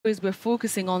We're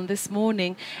focusing on this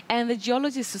morning, and the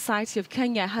Geologists Society of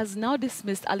Kenya has now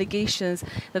dismissed allegations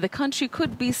that the country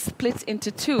could be split into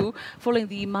two following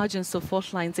the emergence of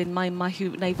fault lines in Mai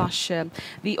Mahiu, Naivasha.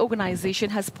 The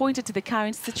organization has pointed to the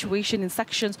current situation in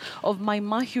sections of Mai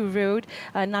Mahiu Road,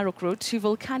 Narok Road, to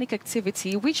volcanic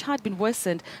activity, which had been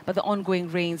worsened by the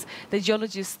ongoing rains. The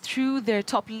geologists, through their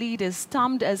top leaders,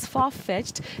 termed as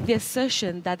far-fetched the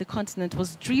assertion that the continent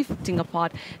was drifting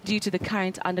apart due to the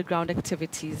current underground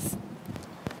activities.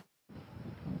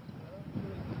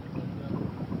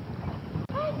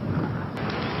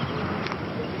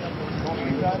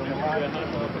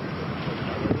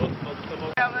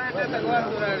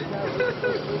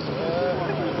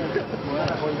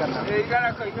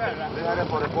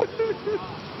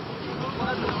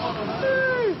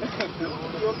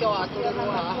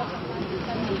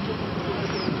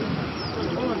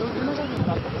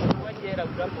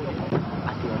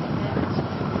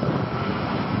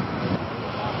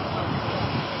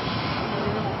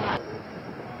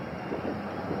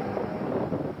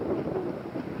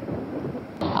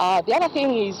 The other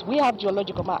thing is we have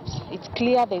geological maps. It's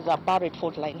clear there's a buried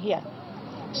fault line here.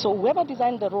 So whoever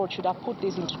designed the road should have put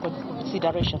this into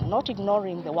consideration, not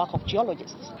ignoring the work of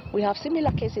geologists. We have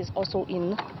similar cases also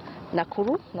in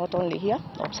Nakuru, not only here,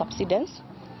 of subsidence,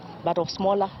 but of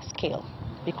smaller scale,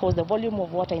 because the volume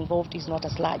of water involved is not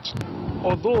as large.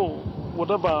 Although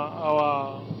whatever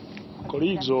our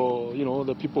colleagues or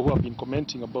the people who have been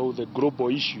commenting about the global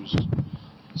issues,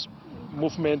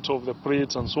 movement of the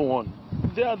plates and so on,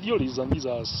 there are theories and these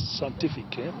are scientific.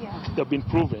 They have been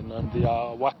proven and they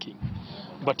are working.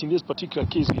 But in this particular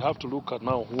case, we have to look at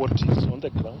now what is on the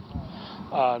ground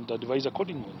and advise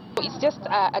accordingly. It's just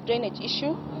a drainage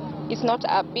issue. It's not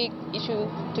a big issue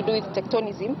to do with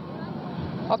tectonism.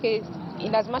 Okay,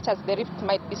 in as much as the rift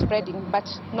might be spreading, but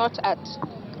not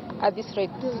at this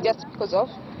rate, just because of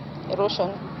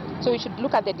erosion. So we should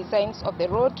look at the designs of the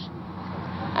road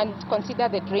and consider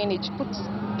the drainage, put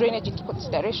drainage into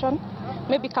consideration,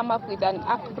 maybe come up with an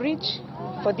up bridge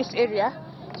for this area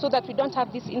so that we don't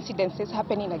have these incidences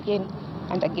happening again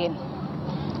and again.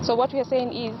 So what we are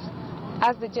saying is,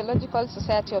 as the Geological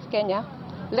Society of Kenya,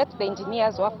 let the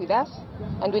engineers work with us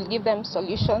and we'll give them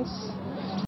solutions